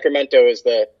 Probably Sacramento is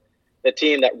the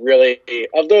team that really,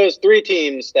 of those three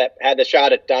teams that had the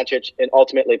shot at Doncic and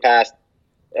ultimately passed,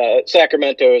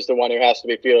 Sacramento is the one who has to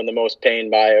be feeling the most pain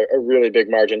by a really big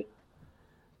margin.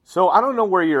 So I don't know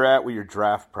where you're at with your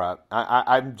draft prep.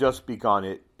 I've just begun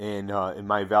it, and in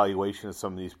my evaluation of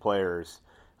some of these players,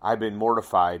 I've been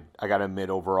mortified. I got to admit,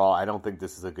 overall, I don't think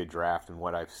this is a good draft in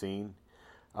what I've seen.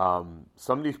 Some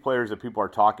of these players that people are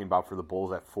talking about for the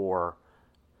Bulls at 4,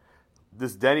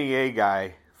 this Denier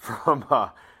guy from,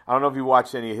 I don't know if you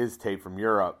watched any of his tape from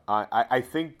Europe. I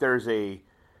think there's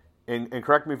and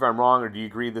correct me if I'm wrong, or do you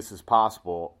agree this is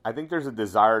possible? I think there's a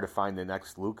desire to find the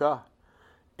next Luka,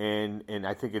 and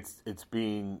I think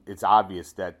it's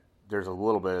obvious that there's a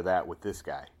little bit of that with this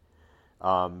guy.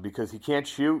 Because he can't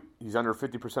shoot. He's under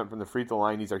 50% from the free throw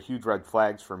line. These are huge red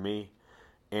flags for me.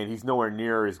 And he's nowhere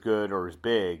near as good or as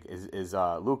big as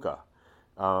Luka.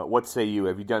 What say you?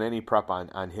 Have you done any prep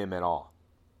on him at all?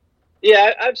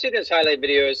 Yeah, I've seen his highlight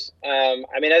videos.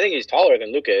 I think he's taller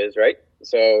than Luka is, right?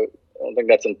 So I don't think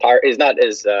that's he's not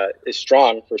as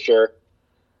strong for sure.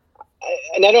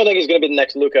 And I don't think he's going to be the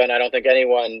next Luka, and I don't think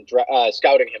anyone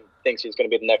scouting him thinks he's going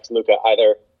to be the next Luka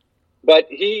either. But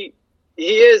he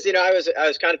is, I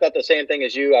was kind of thought the same thing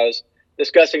as you. I was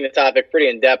discussing the topic pretty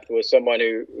in depth with someone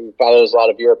who follows a lot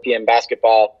of European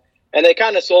basketball, and they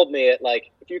kind of sold me at,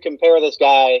 like, if you compare this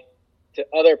guy to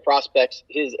other prospects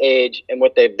his age and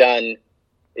what they've done,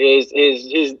 he's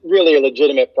really a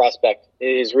legitimate prospect.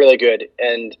 He's really good,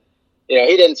 and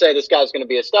he didn't say this guy's going to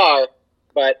be a star,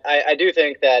 but I do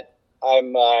think that I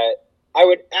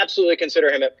would absolutely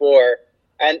consider him at 4,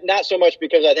 and not so much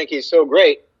because I think he's so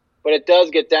great, but it does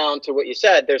get down to what you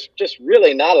said. There's just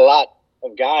really not a lot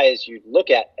of guys you'd look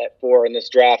at 4 in this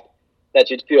draft that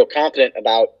you'd feel confident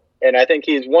about. And I think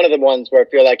he's one of the ones where I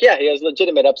feel like, yeah, he has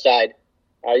legitimate upside.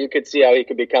 You could see how he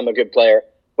could become a good player.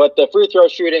 But the free throw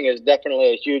shooting is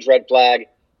definitely a huge red flag.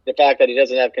 The fact that he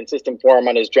doesn't have consistent form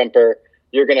on his jumper,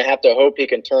 you're going to have to hope he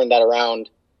can turn that around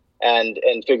and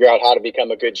figure out how to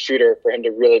become a good shooter for him to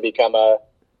really become a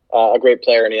great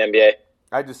player in the NBA.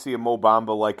 I just see a Mo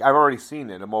Bamba I've already seen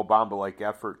it, a Mo Bamba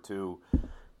effort to,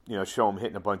 show him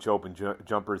hitting a bunch of open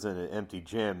jumpers in an empty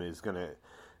gym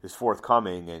is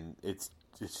forthcoming, and it's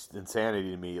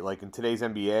insanity to me. Like in today's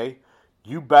NBA,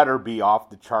 you better be off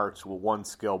the charts with one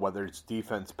skill, whether it's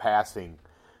defense, passing,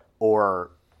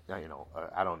 or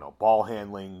I don't know, ball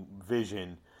handling,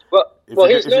 vision. Well,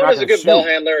 he's known as a good ball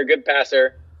handler, a good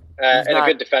passer, and a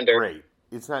good defender. Great.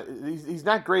 He's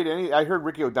not great at any. I heard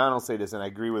Ricky O'Donnell say this, and I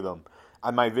agree with him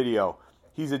on my video.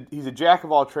 He's a jack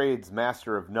of all trades,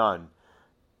 master of none.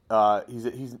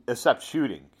 He's except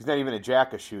shooting. He's not even a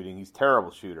jack of shooting. He's a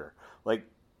terrible shooter. Like,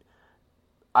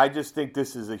 I just think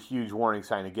this is a huge warning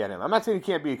sign to get him. I'm not saying he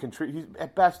can't be a contributor.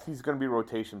 At best, he's going to be a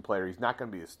rotation player. He's not going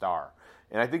to be a star.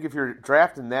 And I think if you're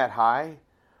drafting that high,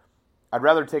 I'd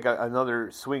rather take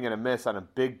another swing and a miss on a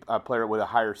big player with a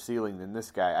higher ceiling than this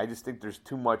guy. I just think there's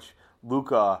too much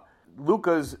Luka.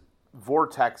 Luka's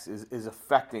vortex is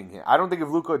affecting him. I don't think if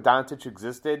Luka Doncic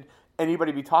existed,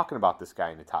 anybody would be talking about this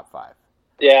guy in the top 5.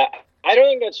 Yeah, I don't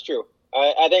think that's true.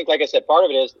 I think, like I said, part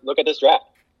of it is look at this draft.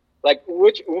 Like,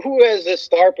 who has this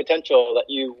star potential that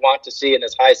you want to see in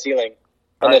this high ceiling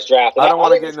in this draft? I don't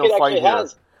want to get into a fight here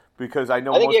because I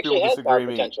know most people disagree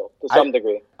with me. To some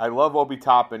degree. I love Obi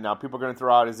Toppin. Now, people are going to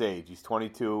throw out his age. He's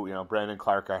 22. Brandon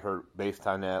Clark got hurt based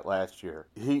on that last year.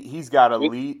 He's got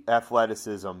elite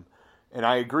athleticism, and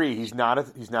I agree. He's not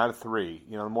a 3.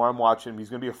 The more I'm watching him,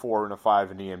 he's going to be a 4 and a 5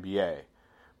 in the NBA.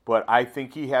 But I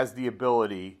think he has the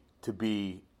ability to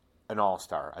be an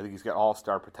all-star. I think he's got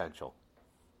all-star potential.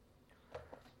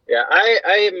 Yeah,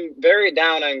 I am very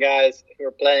down on guys who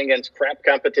are playing against crap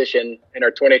competition and are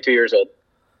 22 years old.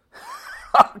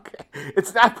 Okay,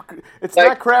 it's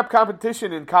not crap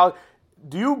competition in college.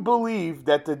 Do you believe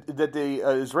that the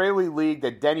Israeli league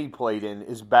that Denny played in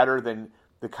is better than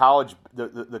the college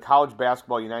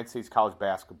basketball, United States college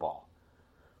basketball?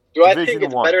 Do I think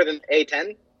it's better than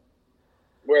A10?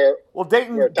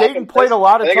 Dayton played a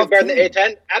lot of tough teams. I think it's better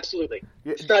than A10? Absolutely.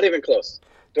 Yeah. It's not even close.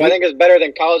 Do I think it's better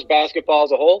than college basketball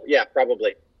as a whole? Yeah,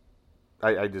 probably.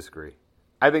 I disagree.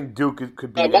 I think Duke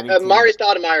could be any team. Mari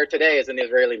Stoudemire today is in the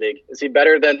Israeli league. Is he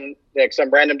better than some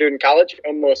random dude in college?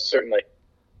 Almost certainly.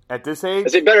 At this age?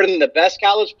 Is he better than the best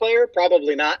college player?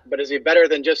 Probably not. But is he better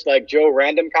than just like Joe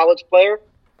random college player?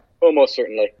 Almost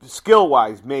certainly.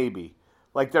 Skill-wise, maybe.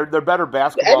 Like they're better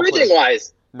basketball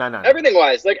Everything-wise. No.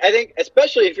 Everything-wise. Like, I think,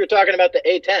 especially if you're talking about the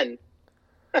A10,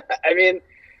 I mean,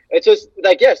 it's just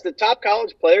like, yes, the top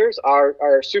college players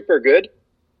are super good,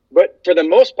 but for the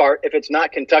most part, if it's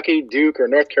not Kentucky, Duke, or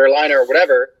North Carolina or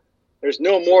whatever, there's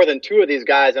no more than 2 of these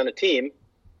guys on a team,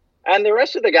 and the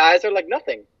rest of the guys are like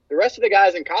nothing. The rest of the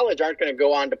guys in college aren't going to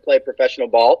go on to play professional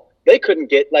ball. They couldn't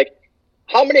get, like,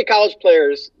 how many college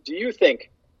players do you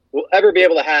think will ever be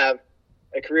able to have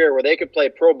a career where they could play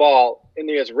pro ball in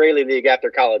the Israeli league after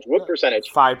college. What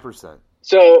percentage? 5%.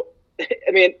 So,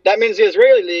 I mean, that means the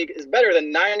Israeli league is better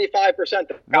than 95%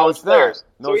 of college players.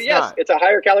 No, it's not. It's a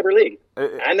higher caliber league.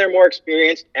 And they're more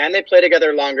experienced, and they play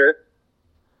together longer.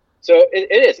 So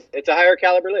it is. It's a higher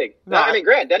caliber league. Now, I mean,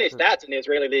 granted, Denny's stats in the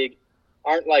Israeli league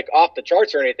aren't like off the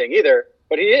charts or anything either,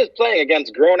 but he is playing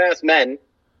against grown-ass men.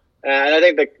 And I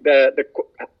think the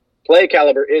play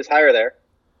caliber is higher there.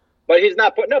 But he's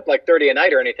not putting up like 30 a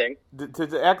night or anything.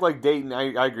 To act like Dayton,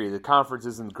 I agree. The conference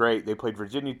isn't great. They played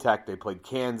Virginia Tech. They played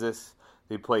Kansas.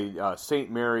 They played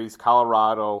St. Mary's,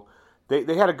 Colorado.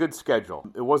 They had a good schedule.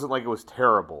 It wasn't like it was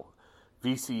terrible.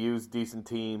 VCU's a decent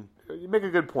team. You make a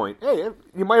good point. Hey,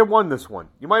 you might have won this one.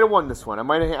 I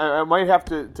might have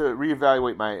to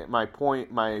reevaluate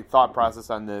my thought process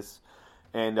on this.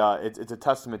 And it's a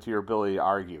testament to your ability to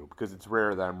argue, because it's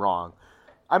rare that I'm wrong.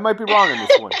 I might be wrong on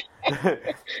this one.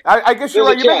 I guess you're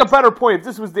right. You make a better point. If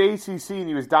this was the ACC and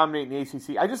he was dominating the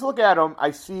ACC, I just look at him.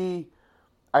 I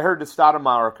heard the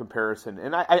Stoudemire comparison,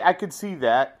 and I could see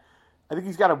that. I think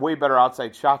he's got a way better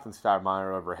outside shot than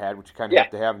Stoudemire ever had, which you kind of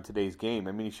have to have in today's game.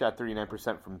 I mean, he shot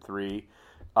 39% from three.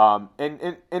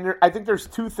 And I think there's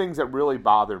two things that really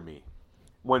bother me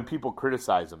when people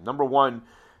criticize him. Number one,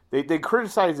 they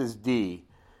criticize his D,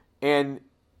 and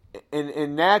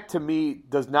that, to me,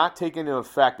 does not take into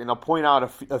effect, and I'll point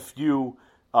out a few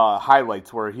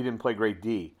highlights where he didn't play great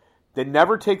D, that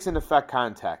never takes into effect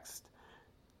context.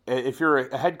 If you're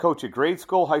a head coach at grade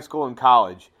school, high school, and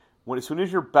college, as soon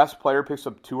as your best player picks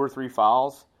up 2 or 3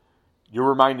 fouls, you're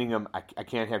reminding him, I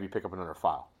can't have you pick up another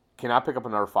foul. Cannot pick up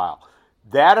another foul.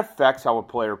 That affects how a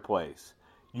player plays.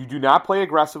 You do not play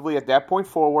aggressively at that point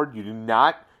forward. You do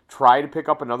not try to pick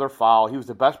up another foul. He was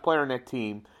the best player on that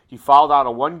team. He fouled out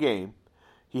of one game.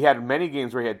 He had many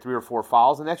games where he had 3 or 4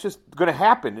 fouls, and that's just going to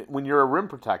happen when you're a rim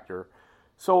protector.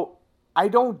 So I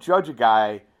don't judge a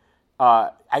guy.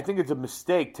 I think it's a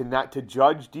mistake to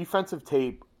judge defensive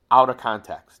tape out of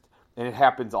context, and it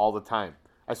happens all the time.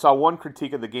 I saw one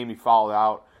critique of the game he fouled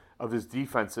out of his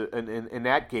defense in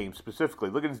that game specifically.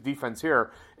 Look at his defense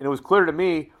here, and it was clear to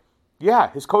me,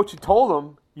 his coach had told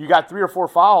him, you got 3 or 4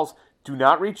 fouls. Do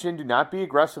not reach in. Do not be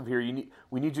aggressive here.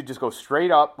 We need you to just go straight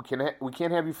up. We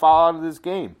can't have you foul out of this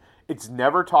game. It's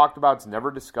never talked about. It's never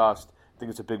discussed. I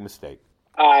think it's a big mistake.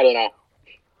 I don't know.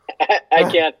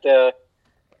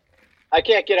 I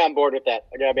can't get on board with that.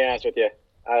 I gotta be honest with you.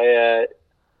 I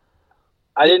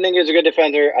didn't think he was a good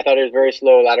defender. I thought he was very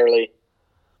slow laterally.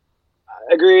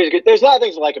 I agree. He's good. There's a lot of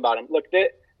things to like about him. Look, this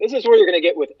is where you're going to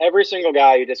get with every single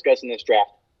guy you discuss in this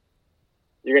draft.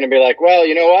 You're going to be like, well,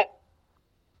 you know what?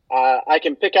 I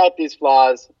can pick out these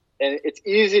flaws, and it's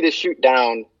easy to shoot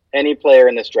down any player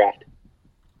in this draft.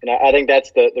 And I think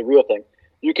that's the real thing.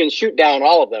 You can shoot down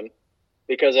all of them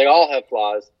because they all have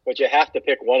flaws, but you have to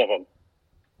pick one of them,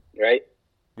 right?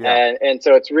 Yeah. And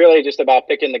so it's really just about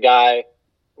picking the guy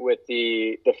with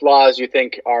the flaws you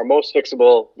think are most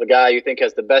fixable, the guy you think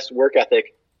has the best work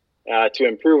ethic to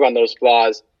improve on those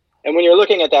flaws. And when you're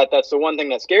looking at that, that's the one thing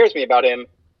that scares me about him,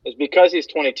 is because he's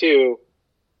 22,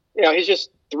 he's just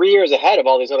 3 years ahead of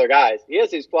all these other guys. He has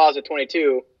these flaws at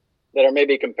 22 that are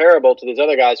maybe comparable to these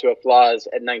other guys who have flaws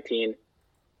at 19.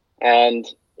 And,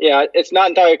 it's not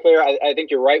entirely clear. I think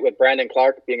you're right with Brandon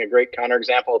Clark being a great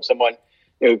counterexample of someone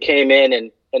who came in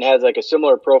and has like a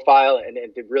similar profile and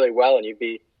did really well. And you'd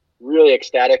be really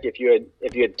ecstatic if you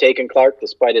had taken Clark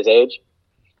despite his age.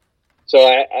 So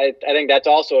I think that's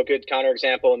also a good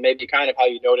counterexample, and maybe kind of how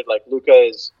you noted, like Luka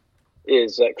is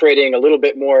creating a little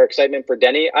bit more excitement for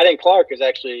Denny. I think Clark is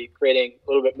actually creating a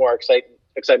little bit more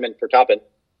excitement for Toppin.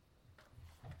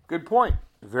 Good point.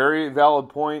 Very valid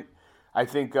point. I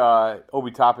think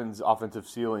Obi Toppin's offensive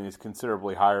ceiling is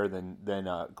considerably higher than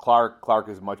Clark. Clark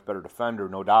is a much better defender,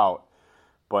 no doubt,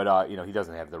 but he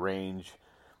doesn't have the range.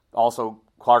 Also,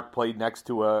 Clark played next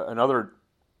to another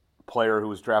player who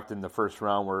was drafted in the first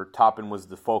round, where Toppin was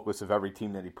the focus of every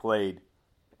team that he played.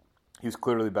 He was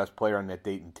clearly the best player on that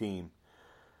Dayton team.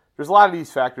 There's a lot of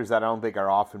these factors that I don't think are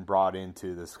often brought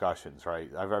into discussions, right?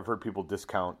 I've heard people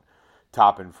discount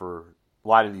Toppin for a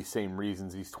lot of these same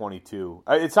reasons. He's 22.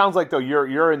 It sounds like, though,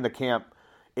 you're in the camp,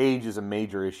 age is a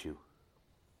major issue.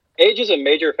 Age is a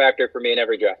major factor for me in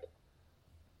every draft.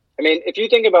 I mean, if you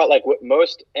think about like what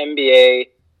most NBA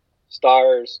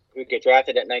stars who get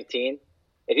drafted at 19,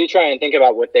 if you try and think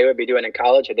about what they would be doing in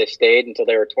college had they stayed until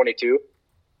they were 22,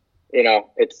 they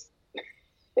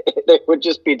would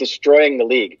just be destroying the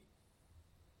league.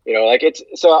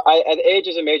 Age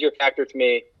is a major factor to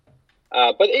me.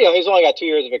 But he's only got 2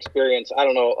 years of experience. I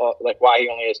don't know, why he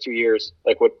only has 2 years.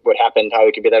 Like what happened, how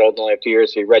he could be that old and only have 2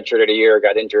 years. He redshirted a year,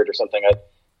 got injured or something.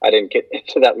 I didn't get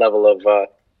into that level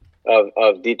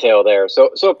of detail there.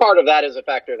 So part of that is a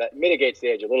factor that mitigates the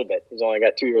age a little bit. He's only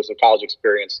got 2 years of college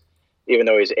experience, even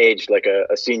though he's aged like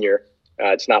a senior.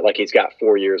 It's not like he's got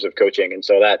 4 years of coaching. And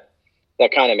so that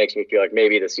kind of makes me feel like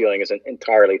maybe the ceiling isn't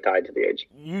entirely tied to the age.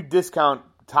 You discount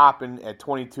Toppin at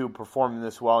 22 performing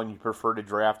this well, and you prefer to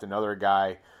draft another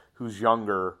guy who's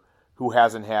younger, who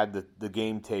hasn't had the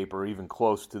game tape or even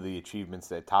close to the achievements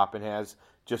that Toppin has,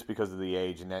 just because of the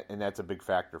age, and that's a big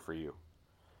factor for you.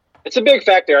 It's a big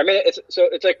factor. I mean,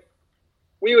 it's like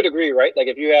we would agree, right? Like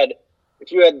if you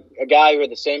had a guy who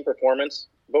had the same performance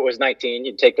but was 19,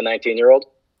 you'd take the 19-year-old.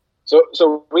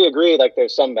 So we agree, like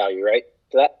there's some value, right,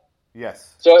 to that?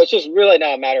 Yes. So it's just really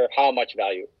not a matter of how much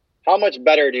value. How much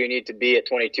better do you need to be at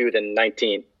 22 than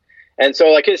 19? And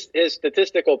so like his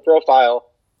statistical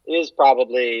profile is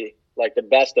probably like the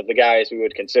best of the guys we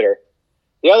would consider.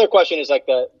 The other question is like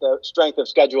the strength of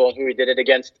schedule and who he did it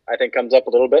against, I think comes up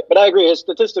a little bit. But I agree, his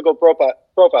statistical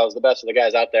profile is the best of the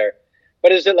guys out there.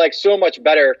 But is it like so much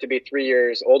better to be 3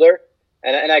 years older?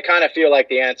 And I kind of feel like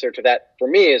the answer to that for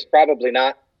me is probably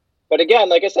not. But again,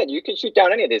 like I said, you can shoot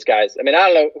down any of these guys. I mean,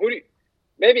 I don't know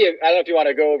maybe I don't know if you want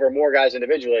to go over more guys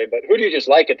individually, but who do you just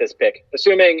like at this pick?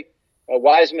 Assuming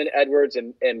Wiseman, Edwards,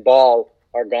 and Ball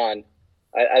are gone,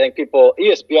 I think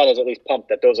ESPN is at least pumped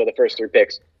that those are the first 3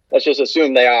 picks. Let's just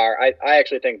assume they are. I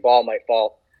actually think Ball might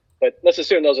fall, but let's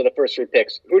assume those are the first 3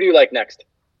 picks. Who do you like next?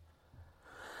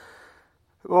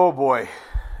 Oh boy,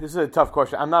 this is a tough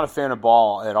question. I'm not a fan of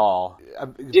Ball at all.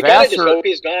 Do you kind of just hope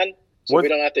he's gone so we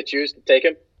don't have to choose to take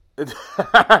him?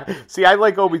 See, I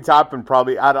like Obi Toppin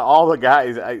probably out of all the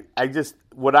guys. I just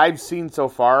what I've seen so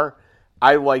far,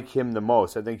 I like him the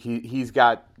most. I think he's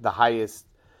got the highest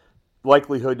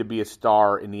likelihood to be a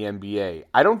star in the NBA.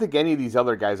 I don't think any of these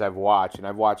other guys I've watched, and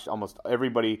I've watched almost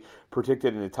everybody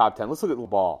predicted in the top 10. Let's look at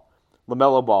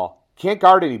LaMelo Ball. Can't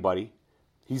guard anybody.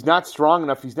 He's not strong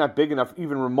enough. He's not big enough,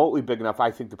 even remotely big enough,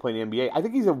 I think, to play in the NBA. I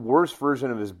think he's a worse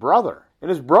version of his brother. And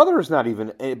his brother is not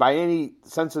even, by any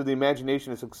sense of the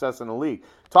imagination, a success in the league.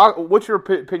 What's your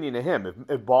opinion of him?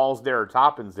 If Ball's there or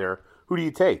Toppin's there, who do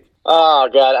you take? Oh,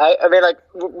 God. I mean, like,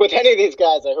 with any of these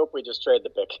guys, I hope we just trade the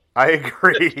pick. I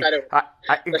agree.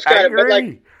 I agree. But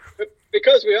like,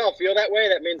 because we all feel that way,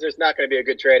 that means there's not going to be a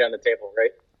good trade on the table,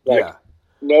 right? Like, yeah.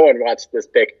 No one wants this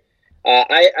pick.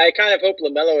 I kind of hope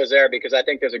LaMelo is there because I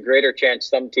think there's a greater chance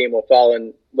some team will fall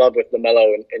in love with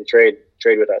LaMelo and trade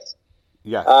with us.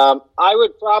 Yes. I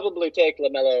would probably take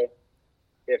LaMelo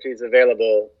if he's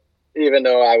available, even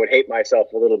though I would hate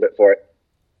myself a little bit for it.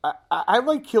 I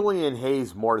like Killian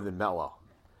Hayes more than Melo.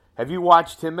 Have you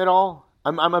watched him at all?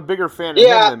 I'm a bigger fan of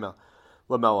him than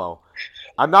LaMelo.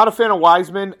 I'm not a fan of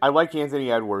Wiseman. I like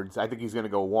Anthony Edwards. I think he's going to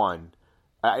go 1.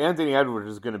 Anthony Edwards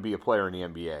is going to be a player in the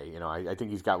NBA. You know, I think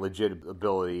he's got legit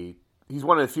ability. He's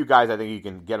one of the few guys I think you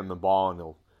can get him the ball and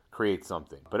he'll create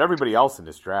something. But everybody else in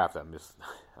this draft,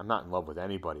 I'm not in love with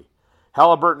anybody.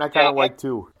 Halliburton, I kind of like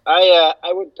too. I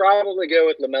would probably go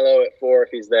with LaMelo at 4 if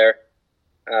he's there,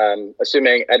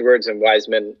 assuming Edwards and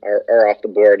Wiseman are off the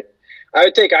board. I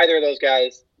would take either of those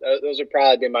guys. Those would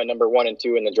probably be my number 1 and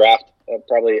 2 in the draft.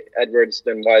 Probably Edwards,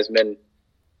 then Wiseman,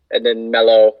 and then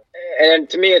Melo. And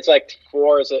to me, it's like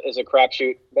 4 is a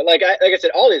crapshoot. But like I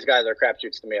said, all these guys are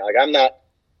crapshoots to me. Like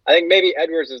I think maybe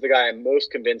Edwards is the guy I'm most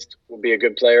convinced will be a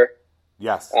good player.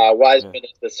 Yes. Wiseman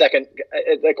is the second.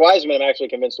 Like Wiseman, I'm actually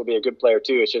convinced will be a good player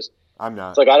too. It's just I'm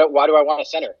not. It's like why do I want a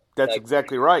center? That's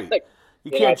exactly right. Like,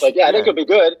 you can't. It's like I think he'll be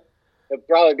good. He'll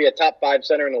probably be a top 5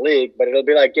 center in the league, but it'll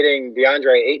be like getting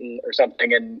DeAndre Ayton or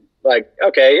something. And like,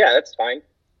 okay, yeah, that's fine.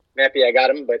 I'm happy I got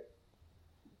him, but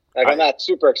like I'm not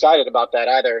super excited about that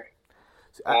either.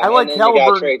 I like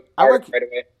Halliburton.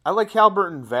 I like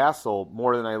Halliburton and Vassell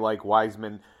more than I like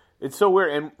Wiseman. It's so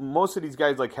weird, and most of these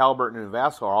guys like Halliburton and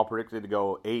Vassell are all predicted to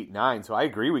go 8, 9. So I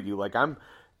agree with you. Like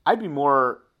I'd be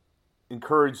more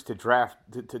encouraged to draft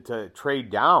to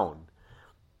trade down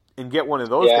and get one of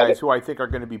those guys who I think are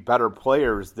going to be better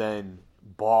players than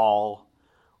Ball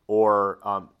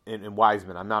or and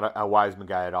Wiseman. I'm not a Wiseman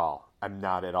guy at all. I'm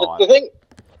not at all.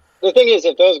 The thing is,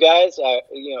 if those guys,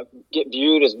 get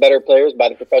viewed as better players by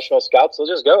the professional scouts, they'll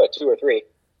just go at 2 or 3.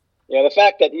 You know, the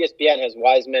fact that ESPN has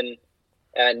Wiseman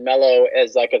and Melo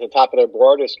as like at the top of their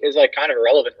board is like kind of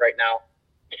irrelevant right now.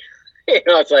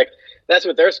 It's like that's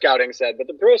what their scouting said, but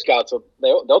the pro scouts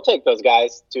they'll take those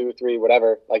guys 2, 3,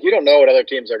 whatever. Like you don't know what other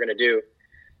teams are going to do,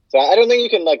 so I don't think you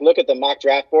can like look at the mock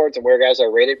draft boards and where guys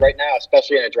are rated right now,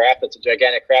 especially in a draft that's a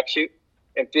gigantic crapshoot,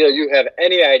 and feel you have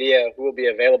any idea who will be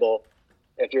available.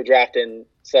 If you're drafting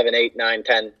 7, 8, 9,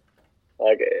 10,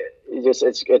 like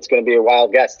it's going to be a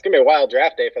wild guess. It's going to be a wild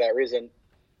draft day for that reason.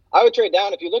 I would trade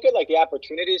down. If you look at like the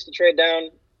opportunities to trade down,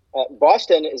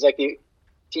 Boston is like the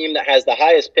team that has the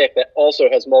highest pick that also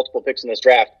has multiple picks in this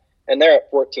draft, and they're at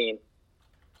 14.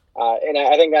 And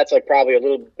I think that's like probably a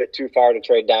little bit too far to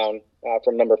trade down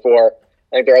from number 4.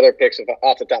 I think their other picks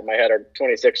off the top of my head are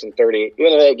 26 and 30.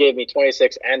 Even though they gave me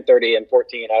 26 and 30 and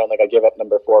 14, I don't think I'd give up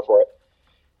number 4 for it.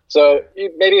 So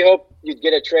you maybe hope you'd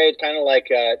get a trade kind of like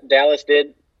Dallas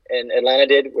did and Atlanta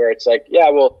did, where it's like, yeah,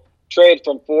 we'll trade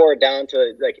from 4 down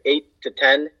to like 8 to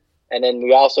 10, and then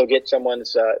we also get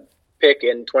someone's pick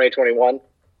in 2021.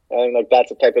 I think like that's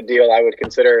the type of deal I would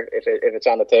consider if it's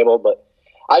on the table. But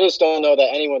I just don't know that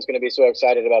anyone's going to be so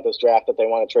excited about this draft that they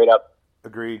want to trade up.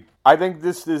 Agreed. I think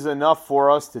this is enough for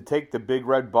us to take the big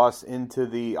red bus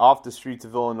off the streets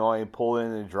of Illinois and pull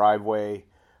in the driveway.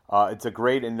 It's a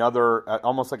great,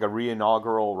 almost like a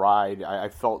re-inaugural ride. I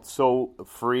felt so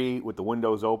free with the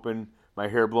windows open, my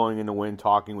hair blowing in the wind,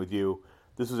 talking with you.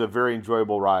 This was a very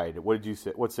enjoyable ride. What did you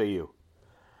say? What say you?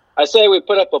 I say we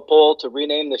put up a poll to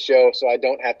rename the show so I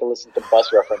don't have to listen to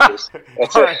bus references.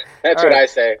 That's what I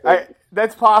say.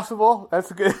 That's possible.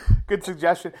 That's a good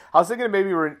suggestion. I was thinking of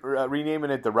maybe renaming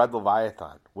it the Red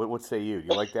Leviathan. What say you?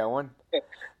 You like that one?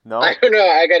 No? I don't know.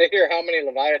 I got to hear how many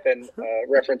Leviathan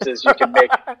references you can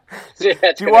make.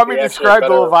 Do you want me to describe the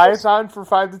Leviathan for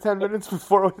 5 to 10 minutes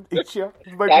before each show?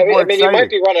 You might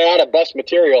be running out of bus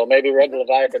material. Maybe Red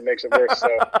Leviathan makes it worse. So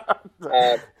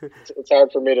it's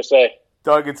hard for me to say.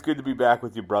 Doug, it's good to be back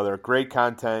with you, brother. Great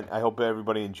content. I hope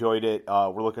everybody enjoyed it.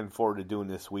 We're looking forward to doing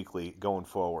this weekly going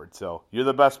forward. So you're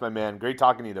the best, my man. Great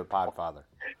talking to you, the Podfather.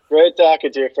 Great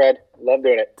talking to you, Fred. Love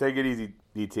doing it. Take it easy,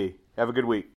 DT. Have a good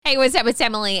week. Hey, what's up? It's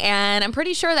Emily, and I'm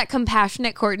pretty sure that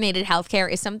compassionate coordinated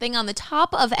healthcare is something on the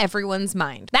top of everyone's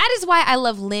mind. That is why I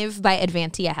love Live by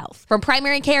Advantia Health. From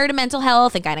primary care to mental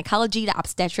health and gynecology to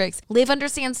obstetrics, Live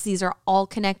understands these are all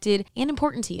connected and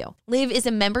important to you. Live is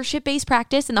a membership-based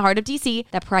practice in the heart of DC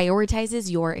that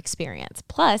prioritizes your experience.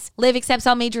 Plus, Live accepts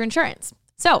all major insurance.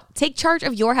 So, take charge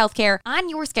of your healthcare on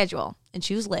your schedule and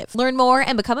choose Live. Learn more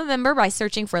and become a member by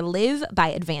searching for Live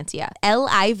by Advantia.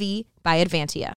 LIV by Advantia.